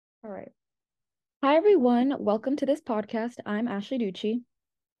All right. Hi, everyone. Welcome to this podcast. I'm Ashley Duchi.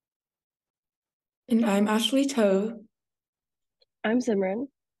 And I'm Ashley Toe. I'm Simran.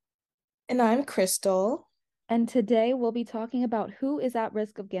 And I'm Cristle. And today we'll be talking about who is at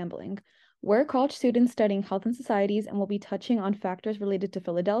risk of gambling. We're college students studying health and societies, and we'll be touching on factors related to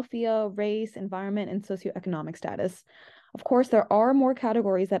Philadelphia, race, environment, and socioeconomic status. Of course, there are more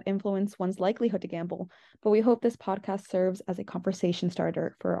categories that influence one's likelihood to gamble, but we hope this podcast serves as a conversation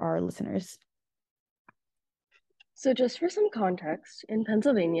starter for our listeners. So, just for some context, in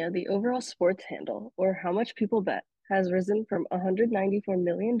Pennsylvania, the overall sports handle, or how much people bet, has risen from $194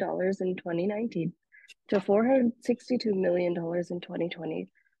 million in 2019 to $462 million in 2020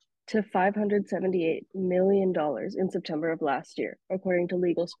 to $578 million in September of last year, according to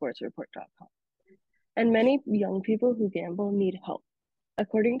LegalSportsReport.com. And many young people who gamble need help.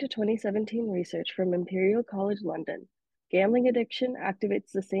 According to 2017 research from Imperial College London, gambling addiction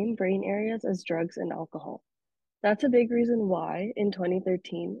activates the same brain areas as drugs and alcohol. That's a big reason why, in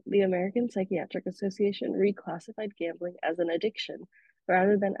 2013, the American Psychiatric Association reclassified gambling as an addiction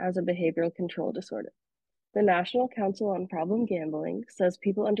rather than as a behavioral control disorder. The National Council on Problem Gambling says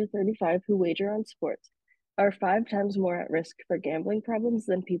people under 35 who wager on sports are 5 times more at risk for gambling problems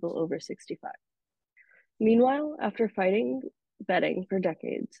than people over 65. Meanwhile, after fighting betting for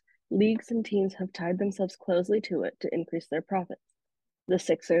decades, leagues and teams have tied themselves closely to it to increase their profits. The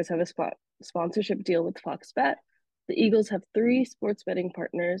Sixers have a sponsorship deal with Fox Bet. The Eagles have 3 sports betting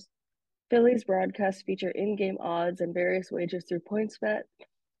partners. Phillies broadcasts feature in-game odds and various wagers through PointsBet.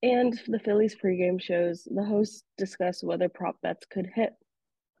 And the Phillies pregame shows, the hosts discuss whether prop bets could hit.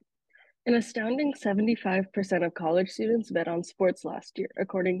 An astounding 75% of college students bet on sports last year,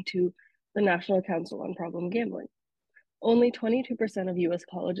 according to the National Council on Problem Gambling. Only 22% of U.S.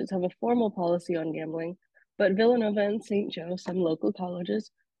 colleges have a formal policy on gambling, but Villanova and St. Joe, some local colleges,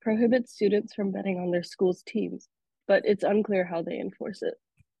 prohibit students from betting on their school's teams, but it's unclear how they enforce it.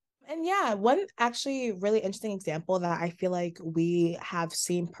 And yeah, one actually really interesting example that I feel like we have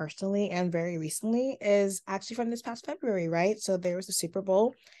seen personally and very recently is actually from this past February, right? So there was the Super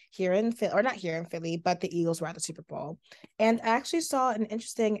Bowl here in Philly, or not here in Philly, but the Eagles were at the Super Bowl. And I actually saw an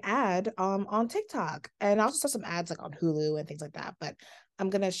interesting ad on TikTok. And I also saw some ads like on Hulu and things like that. But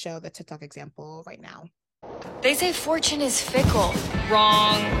I'm gonna show the TikTok example right now. They say fortune is fickle.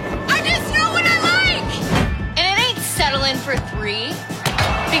 Wrong. I just know what I like! And it ain't settling for 3.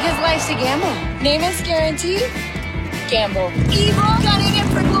 Because life's a gamble. Name is guaranteed. Gamble. Evil. Gunning it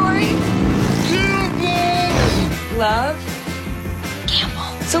for glory. Gamble. Love.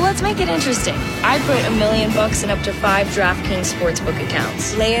 Gamble. So let's make it interesting. I'd put $1 million in up to 5 DraftKings sportsbook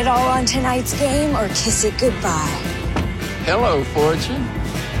accounts. Lay it all on tonight's game or kiss it goodbye. Hello, Fortune.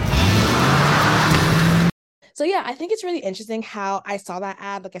 So yeah, I think it's really interesting how I saw that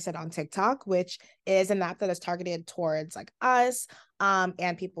ad, like I said, on TikTok, which is an app that is targeted towards like us,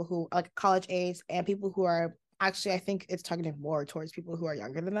 and people who are like college age and people who are actually, I think it's targeted more towards people who are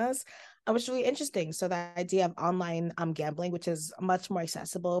younger than us, which is really interesting. So the idea of online gambling, which is much more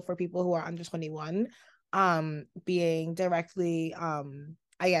accessible for people who are under 21, being directly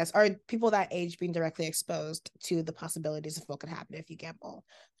I guess, or people that age being directly exposed to the possibilities of what could happen if you gamble,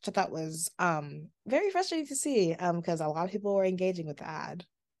 which I thought was very frustrating to see because a lot of people were engaging with the ad.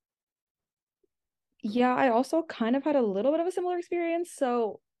 Yeah, I also kind of had a little bit of a similar experience.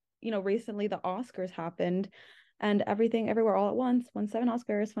 So, recently the Oscars happened and Everything Everywhere All at Once won 7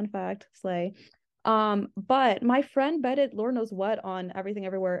 Oscars, fun fact, slay. But my friend betted Lord knows what on Everything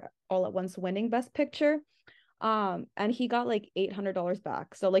Everywhere All at Once winning Best Picture. And he got like $800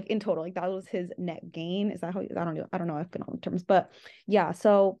 back. So like in total, like that was his net gain. Is that how I don't know economic terms, but yeah.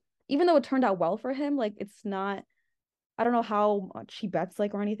 So even though it turned out well for him, like it's not, I don't know how much he bets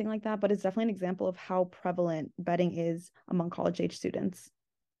like or anything like that, but it's definitely an example of how prevalent betting is among college age students.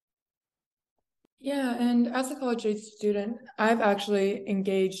 Yeah, and as a college age student, I've actually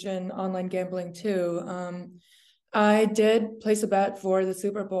engaged in online gambling too. I did place a bet for the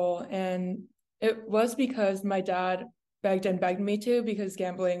Super Bowl, and it was because my dad begged and begged me to, because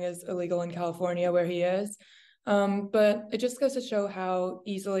gambling is illegal in California where he is. But it just goes to show how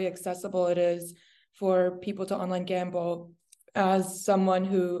easily accessible it is for people to online gamble. As someone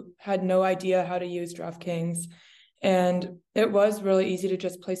who had no idea how to use DraftKings, and it was really easy to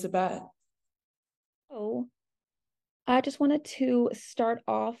just place a bet. Oh, I just wanted to start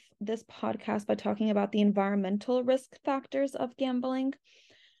off this podcast by talking about the environmental risk factors of gambling.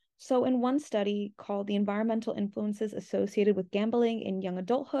 So, in one study called The Environmental Influences Associated with Gambling in Young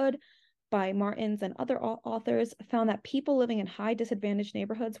Adulthood, by Martins and other authors found that people living in high disadvantaged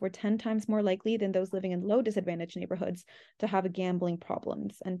neighborhoods were 10 times more likely than those living in low disadvantaged neighborhoods to have gambling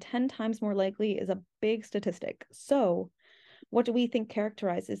problems. And 10 times more likely is a big statistic. So what do we think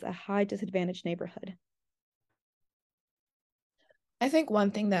characterizes a high disadvantaged neighborhood? I think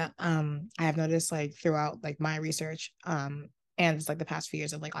one thing that I have noticed like throughout like my research and just like the past few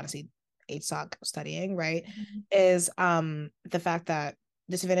years of like honestly HSOC studying, right, is the fact that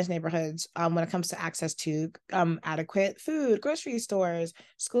disadvantaged neighborhoods when it comes to access to adequate food, grocery stores,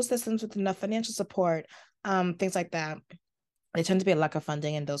 school systems with enough financial support, things like that. They tend to be a lack of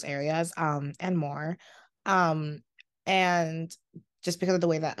funding in those areas and more. And just because of the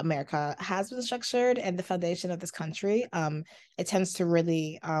way that America has been structured and the foundation of this country, it tends to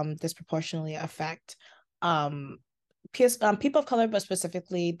really disproportionately affect people of color, but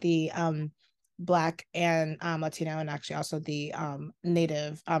specifically the Black and Latino, and actually also the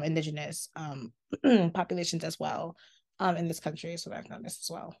Native indigenous populations as well in this country. So I've noticed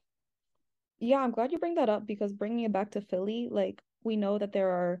as well. Yeah, I'm glad you bring that up because bringing it back to Philly, like we know that there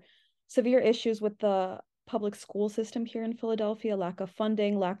are severe issues with the public school system here in Philadelphia, lack of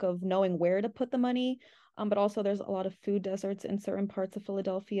funding, lack of knowing where to put the money. But also there's a lot of food deserts in certain parts of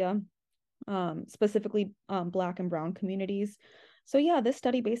Philadelphia, specifically Black and Brown communities. So yeah, this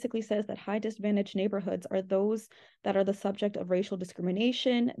study basically says that high disadvantaged neighborhoods are those that are the subject of racial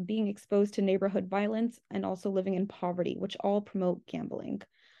discrimination, being exposed to neighborhood violence, and also living in poverty, which all promote gambling.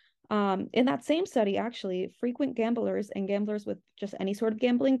 In that same study, actually, frequent gamblers and gamblers with just any sort of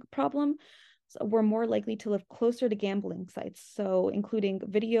gambling problem were more likely to live closer to gambling sites, so including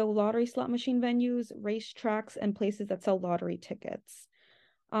video lottery slot machine venues, race tracks, and places that sell lottery tickets.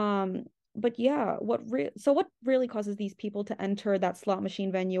 But yeah, what really causes these people to enter that slot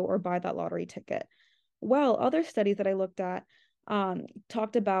machine venue or buy that lottery ticket? Well, other studies that I looked at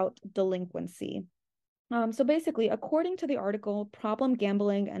talked about delinquency. So basically, according to the article, Problem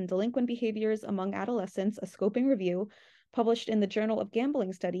Gambling and Delinquent Behaviors Among Adolescents, a Scoping Review, published in the Journal of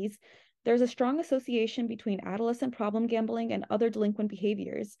Gambling Studies, there's a strong association between adolescent problem gambling and other delinquent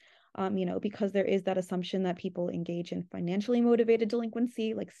behaviors, because there is that assumption that people engage in financially motivated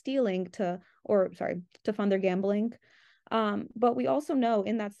delinquency, like stealing to fund their gambling. But we also know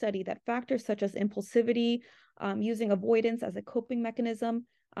in that study that factors such as impulsivity, using avoidance as a coping mechanism,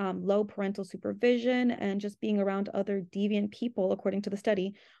 low parental supervision, and just being around other deviant people, according to the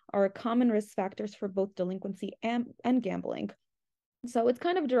study, are common risk factors for both delinquency and gambling. So it's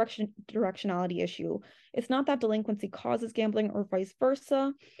kind of a directionality issue. It's not that delinquency causes gambling or vice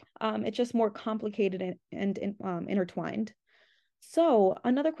versa. It's just more complicated and intertwined. So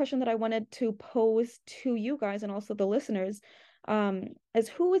another question that I wanted to pose to you guys and also the listeners is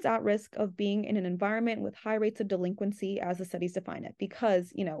who is at risk of being in an environment with high rates of delinquency as the studies define it?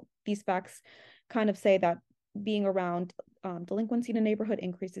 Because, these facts kind of say that being around delinquency in a neighborhood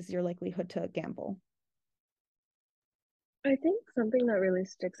increases your likelihood to gamble. I think something that really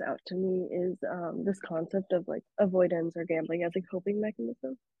sticks out to me is this concept of like avoidance or gambling as a coping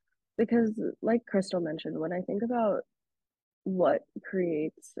mechanism. Because, like Cristle mentioned, when I think about what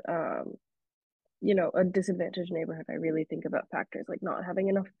creates, a disadvantaged neighborhood, I really think about factors like not having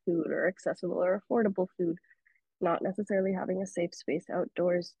enough food or accessible or affordable food, not necessarily having a safe space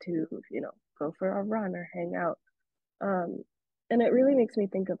outdoors to, go for a run or hang out. And it really makes me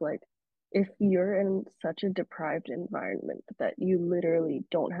think of like, if you're in such a deprived environment that you literally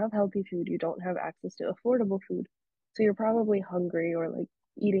don't have healthy food, you don't have access to affordable food, so you're probably hungry or like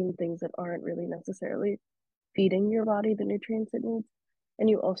eating things that aren't really necessarily feeding your body the nutrients it needs, and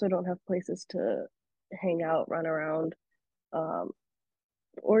you also don't have places to hang out, run around,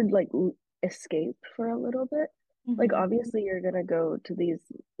 or like escape for a little bit. Like obviously you're gonna go to these,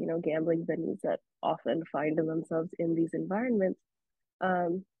 gambling venues that often find themselves in these environments,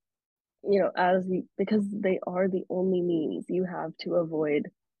 because they are the only means you have to avoid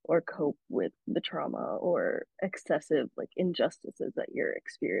or cope with the trauma or excessive like injustices that you're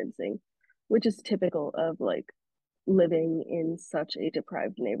experiencing, which is typical of like living in such a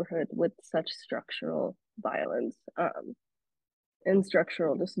deprived neighborhood with such structural violence, and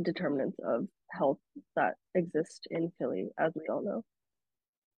structural just determinants of health that exist in Philly, as we all know.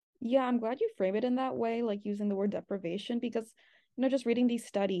 Yeah, I'm glad you frame it in that way, like using the word deprivation, because, just reading these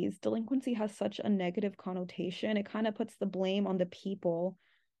studies, delinquency has such a negative connotation. It kind of puts the blame on the people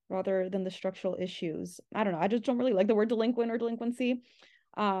rather than the structural issues. I don't know. I just don't really like the word delinquent or delinquency.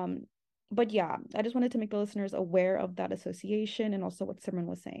 But yeah, I just wanted to make the listeners aware of that association and also what Simran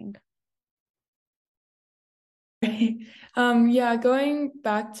was saying. Yeah, going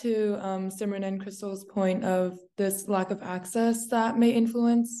back to Simran and Crystal's point of this lack of access that may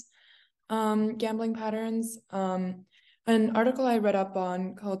influence gambling patterns. An article I read up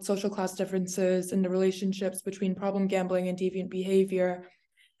on called Social Class Differences in the Relationships Between Problem Gambling and Deviant Behavior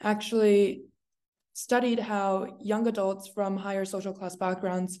actually studied how young adults from higher social class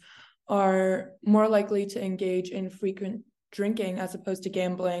backgrounds are more likely to engage in frequent drinking as opposed to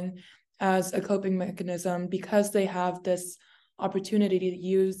gambling as a coping mechanism because they have this opportunity to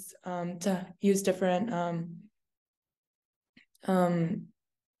use different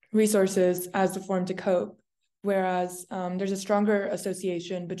resources as a form to cope. Whereas there's a stronger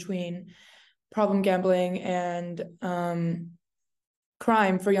association between problem gambling and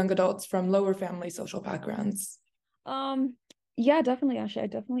crime for young adults from lower family social backgrounds. Yeah, definitely, Ashley. I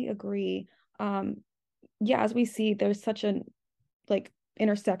definitely agree. Yeah, as we see, there's such an like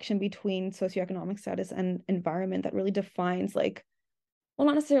intersection between socioeconomic status and environment that really defines well,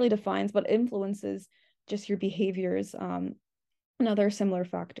 not necessarily defines, but influences just your behaviors, and other similar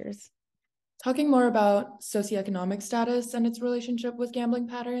factors. Talking more about socioeconomic status and its relationship with gambling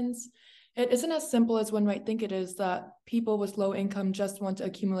patterns, it isn't as simple as one might think it is that people with low income just want to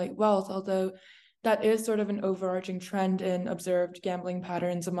accumulate wealth, although that is sort of an overarching trend in observed gambling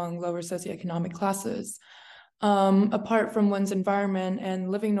patterns among lower socioeconomic classes. Apart from one's environment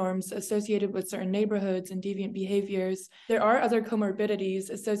and living norms associated with certain neighborhoods and deviant behaviors, there are other comorbidities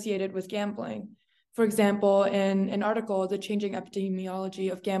associated with gambling. For example, in an article, The Changing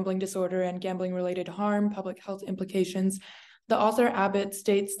Epidemiology of Gambling Disorder and Gambling-Related Harm, Public Health Implications, the author Abbott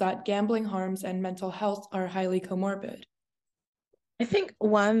states that gambling harms and mental health are highly comorbid. I think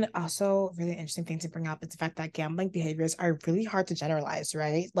one also really interesting thing to bring up is the fact that gambling behaviors are really hard to generalize,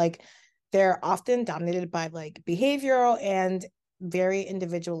 right? Like they're often dominated by like behavioral and very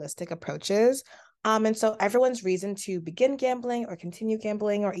individualistic approaches. And so everyone's reason to begin gambling or continue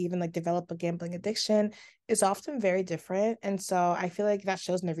gambling or even like develop a gambling addiction is often very different. And so I feel like that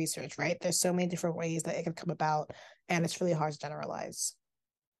shows in the research, right? There's so many different ways that it can come about, and it's really hard to generalize.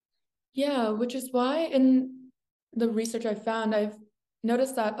 Yeah, which is why in the research I've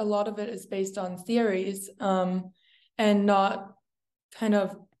noticed that a lot of it is based on theories, and not kind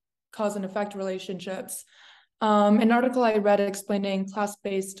of cause and effect relationships. An article I read explaining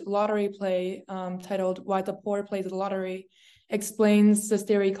class-based lottery play, titled Why the Poor Play the Lottery, explains this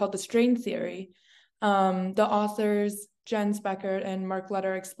theory called the strain theory. The authors, Jen Speckert and Mark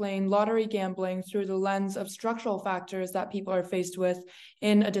Letter, explain lottery gambling through the lens of structural factors that people are faced with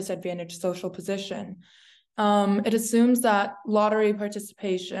in a disadvantaged social position. It assumes that lottery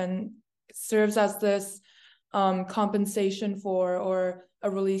participation serves as this compensation for or a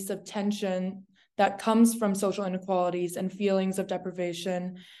release of tension that comes from social inequalities and feelings of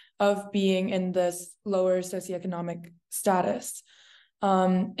deprivation of being in this lower socioeconomic status.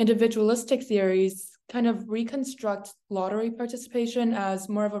 Individualistic theories kind of reconstruct lottery participation as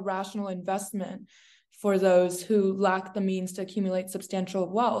more of a rational investment for those who lack the means to accumulate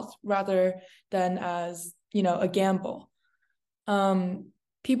substantial wealth rather than as, a gamble.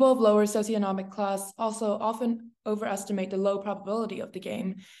 People of lower socioeconomic class also often overestimate the low probability of the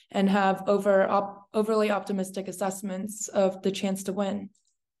game and have overly optimistic assessments of the chance to win.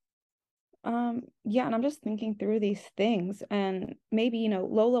 Yeah, and I'm just thinking through these things, and maybe,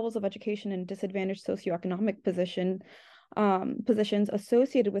 low levels of education and disadvantaged socioeconomic positions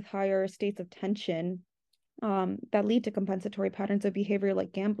associated with higher states of tension that lead to compensatory patterns of behavior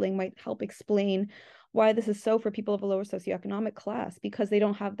like gambling might help explain why this is so for people of a lower socioeconomic class, because they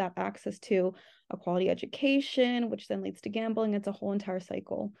don't have that access to a quality education, which then leads to gambling. It's a whole entire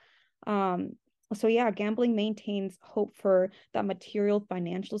cycle. So yeah, gambling maintains hope for that material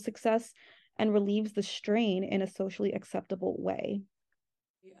financial success and relieves the strain in a socially acceptable way.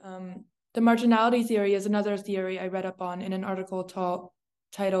 The marginality theory is another theory I read up on in an article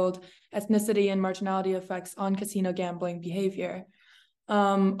titled Ethnicity and Marginality Effects on Casino Gambling Behavior.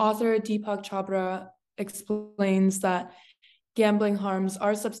 Author Deepak Chopra explains that gambling harms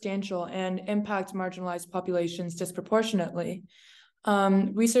are substantial and impact marginalized populations disproportionately.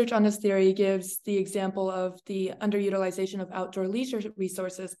 Research on this theory gives the example of the underutilization of outdoor leisure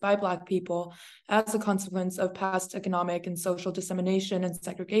resources by Black people as a consequence of past economic and social dissemination and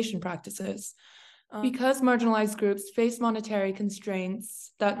segregation practices. Because marginalized groups face monetary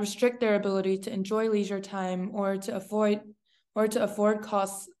constraints that restrict their ability to enjoy leisure time or to afford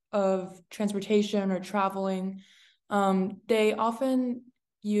costs of transportation or traveling, they often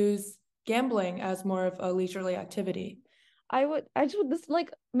use gambling as more of a leisurely activity. This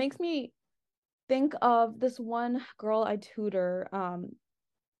makes me think of this one girl I tutor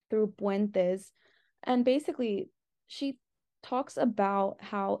through Puentes, and basically she talks about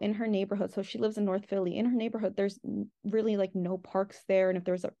how in her neighborhood, so she lives in North Philly, in her neighborhood, there's really like no parks there. And if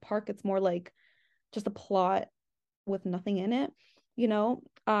there's a park, it's more like just a plot with nothing in it, you know?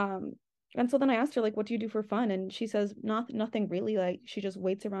 And so then I asked her, like, what do you do for fun? And she says, nothing really. Like, she just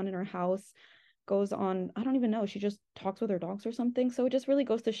waits around in her house, goes on, I don't even know, she just talks with her dogs or something. So it just really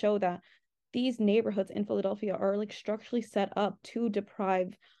goes to show that these neighborhoods in Philadelphia are like structurally set up to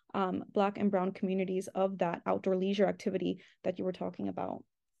deprive Black and brown communities of that outdoor leisure activity that you were talking about.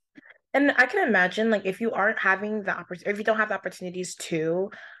 And I can imagine, like, if you aren't having the opportunity, if you don't have the opportunities to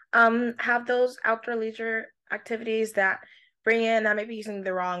have those outdoor leisure activities that bring in, I may be using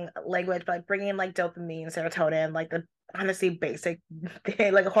the wrong language, but like bring in like dopamine, serotonin, like the honestly basic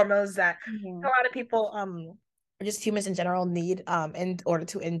like hormones that a lot of people just humans in general need in order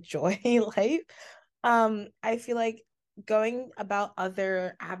to enjoy life. I feel like going about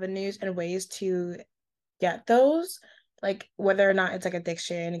other avenues and ways to get those, like whether or not it's like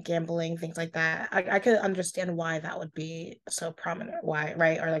addiction, gambling, things like that, I could understand why that would be so prominent, why,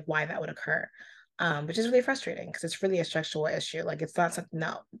 right? Or like why that would occur. Which is really frustrating because it's really a structural issue. Like it's not something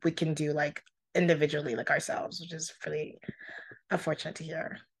that we can do like individually, like ourselves, which is really unfortunate to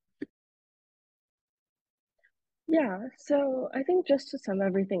hear. Yeah, so I think just to sum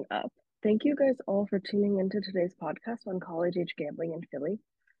everything up, thank you guys all for tuning into today's podcast on college age gambling in Philly.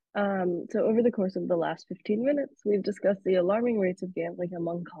 So over the course of the last 15 minutes, we've discussed the alarming rates of gambling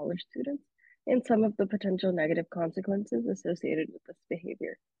among college students and some of the potential negative consequences associated with this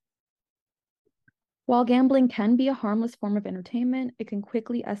behavior. While gambling can be a harmless form of entertainment, it can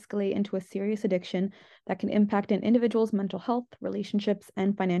quickly escalate into a serious addiction that can impact an individual's mental health, relationships,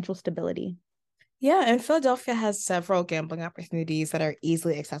 and financial stability. Yeah, and Philadelphia has several gambling opportunities that are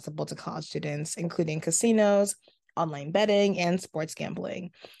easily accessible to college students, including casinos, online betting, and sports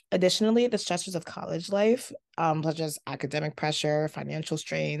gambling. Additionally, the stressors of college life, such as academic pressure, financial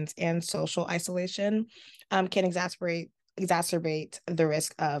strains, and social isolation, can exacerbate the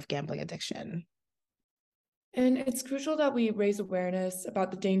risk of gambling addiction. And it's crucial that we raise awareness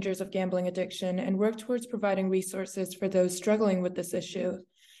about the dangers of gambling addiction and work towards providing resources for those struggling with this issue.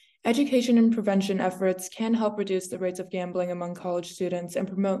 Education and prevention efforts can help reduce the rates of gambling among college students and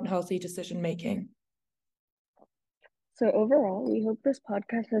promote healthy decision-making. So overall, we hope this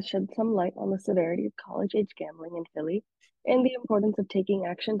podcast has shed some light on the severity of college-age gambling in Philly and the importance of taking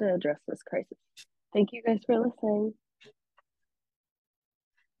action to address this crisis. Thank you guys for listening.